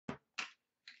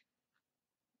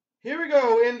Here we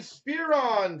go.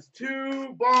 Inspiron's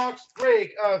 2-box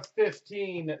break of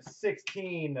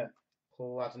 15/16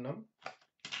 Platinum.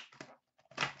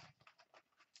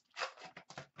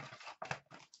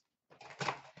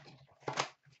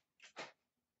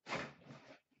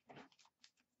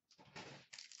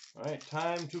 All right,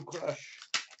 time to crush.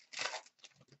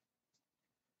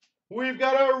 We've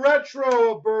got a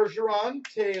retro of Bergeron,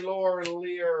 Taylor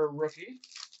Lear rookie.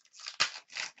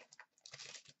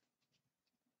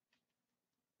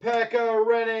 Pekka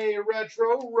Rene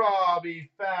retro,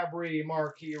 Robbie Fabry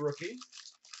marquee rookie.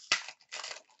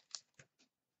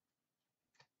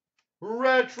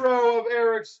 Retro of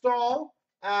Eric Stahl,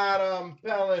 Adam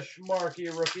Pellish marquee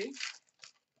rookie.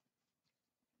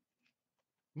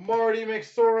 Marty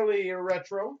McSorley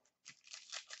retro.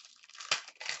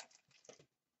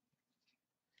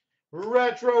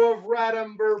 Retro of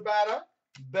Radam Burbata,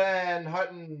 Ben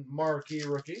Hutton marquee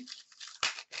rookie.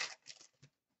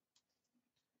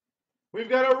 We've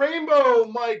got a rainbow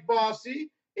Mike Bossy,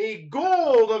 a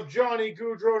gold of Johnny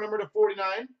Gaudreau number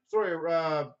 /49. Sorry,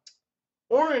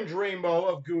 orange rainbow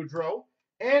of Gaudreau,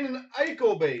 and an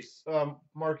Eichel base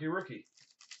marquee rookie.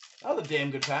 That was a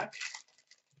damn good pack.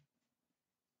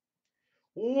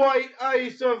 White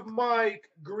ice of Mike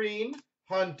Green,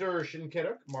 Hunter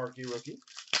Shinkitic marquee rookie.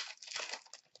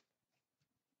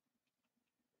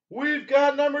 We've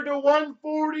got number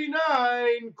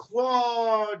 /149,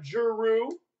 Claude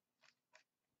Giroux.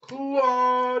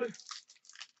 Claude.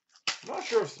 I'm not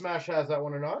sure if Smash has that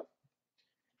one or not.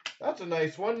 That's a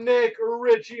nice one. Nick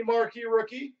Ritchie marquee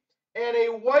rookie. And a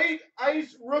white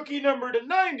ice rookie number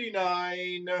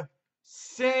 /99,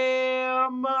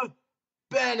 Sam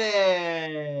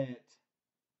Bennett.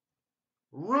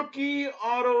 Rookie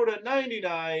auto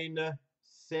 /99,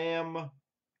 Sam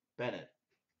Bennett.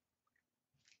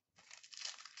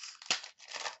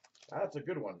 That's a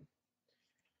good one.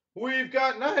 We've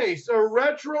got nice, a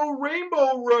retro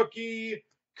rainbow rookie,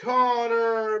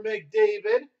 Connor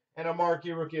McDavid, and a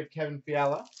marquee rookie of Kevin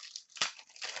Fiala.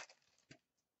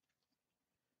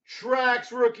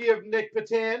 Tracks rookie of Nick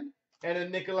Patan, and a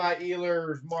Nikolai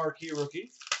Ehlers marquee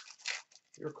rookie.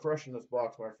 You're crushing this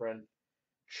box, my friend.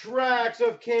 Tracks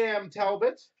of Cam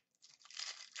Talbot.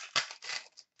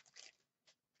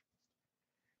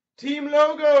 Team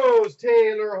logos,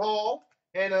 Taylor Hall,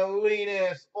 and a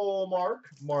Linus Ullmark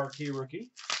marquee rookie.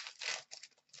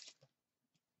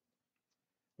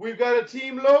 We've got a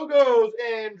team logos,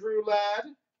 Andrew Ladd,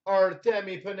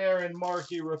 Artemi Panarin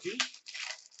marquee rookie.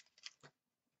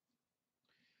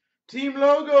 Team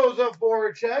logos of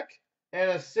Voracek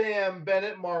and a Sam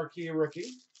Bennett marquee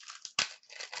rookie.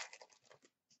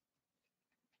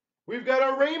 We've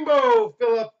got a rainbow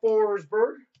Philip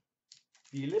Forsberg.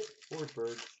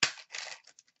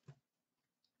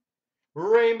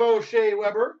 Rainbow Shea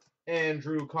Weber,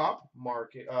 Andrew Kopp,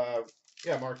 marquee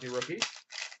rookie.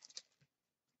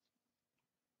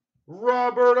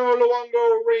 Roberto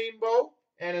Luongo rainbow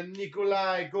and a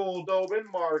Nikolai Goldobin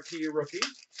marquee rookie.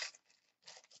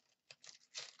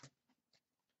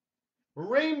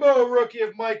 Rainbow rookie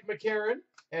of Mike McCarron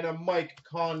and a Mike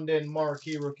Condon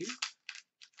marquee rookie.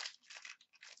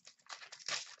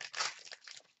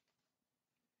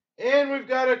 And we've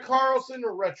got a Carlson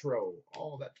retro.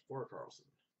 All that for Carlson.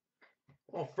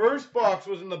 Well, first box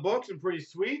was in the books and pretty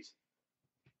sweet.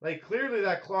 Like, clearly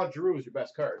that Claude Giroux is your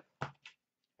best card.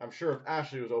 I'm sure if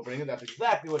Ashley was opening it, that's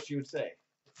exactly what she would say.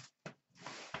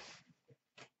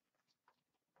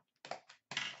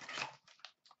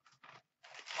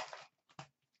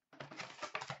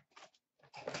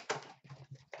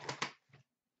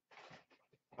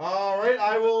 All right,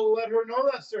 I will let her know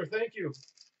that, sir. Thank you.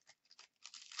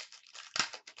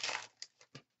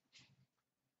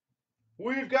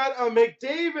 We've got a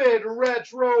McDavid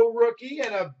retro rookie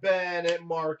and a Bennett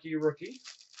marquee rookie.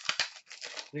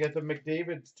 You got the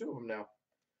McDavids, 2 of them now.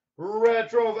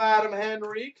 Retro of Adam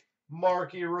Henrique,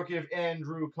 marquee rookie of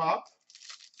Andrew Kopp.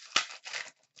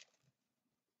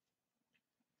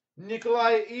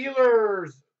 Nikolai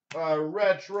Ehlers,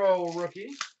 retro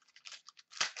rookie.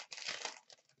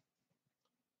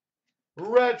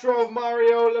 Retro of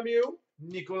Mario Lemieux,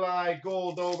 Nikolai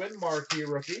Goldobin, marquee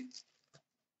rookie.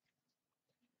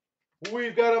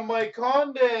 We've got a Mike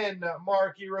Condon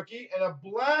marquee rookie and a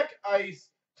black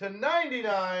ice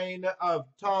 /99 of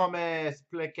Thomas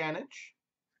Plekanec.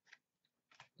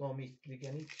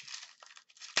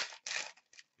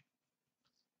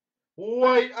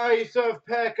 White ice of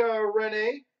Pekka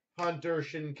Rene, Hunter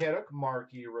Shinkitic,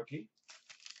 marquee rookie.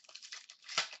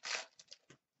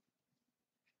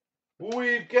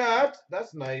 We've got,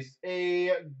 that's nice,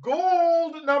 a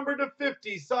gold number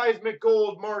 /50, seismic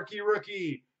gold marquee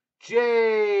rookie,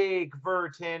 Jake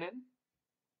Virtanen.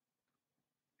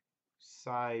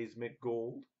 Seismic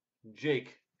Gold.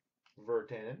 Jake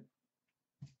Virtanen.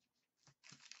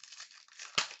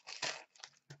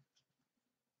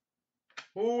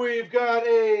 We've got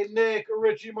a Nick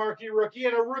Ritchie marquee rookie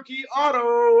and a rookie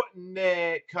auto,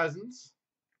 Nick Cousins.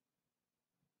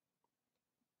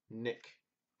 Nick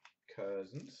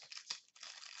Cousins.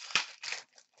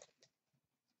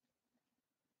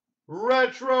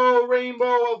 Retro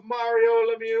Rainbow of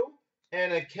Mario Lemieux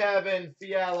and a Kevin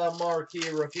Fiala marquee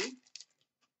rookie.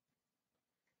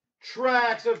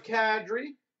 Tracks of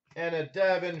Kadri and a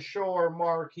Devin Shore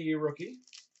marquee rookie.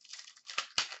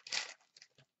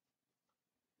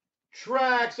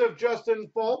 Tracks of Justin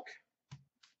Falk.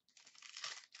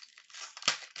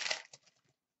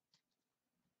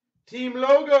 Team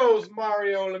Logos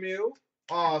Mario Lemieux,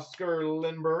 Oscar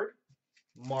Lindbergh,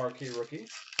 marquee rookie.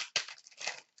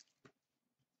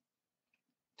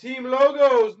 Team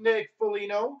Logos Nick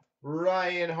Foligno,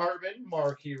 Ryan Hartman,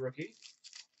 marquee rookie.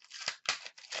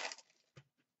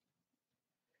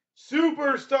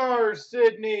 Superstars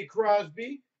Sidney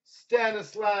Crosby,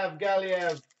 Stanislav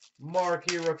Galiev,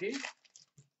 marquee rookie.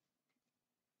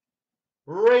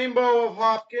 Rainbow of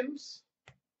Hopkins.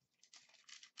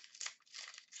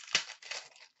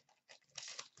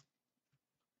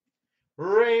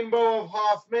 Rainbow of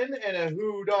Hoffman and a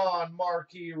Houdon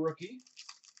marquee rookie.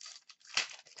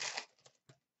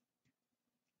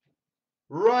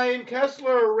 Ryan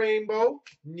Kessler Rainbow,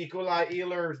 Nikolai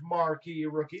Ehlers marquee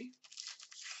rookie.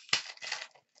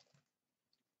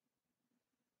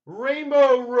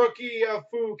 Rainbow rookie of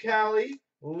Fucali,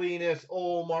 Linus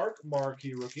Olmark,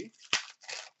 marquee rookie.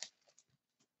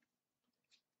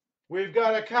 We've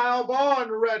got a Kyle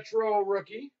Bond retro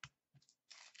rookie.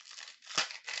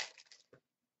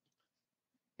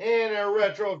 And a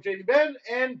retro of Jamie Benn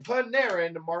and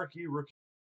Panarin marquee rookie.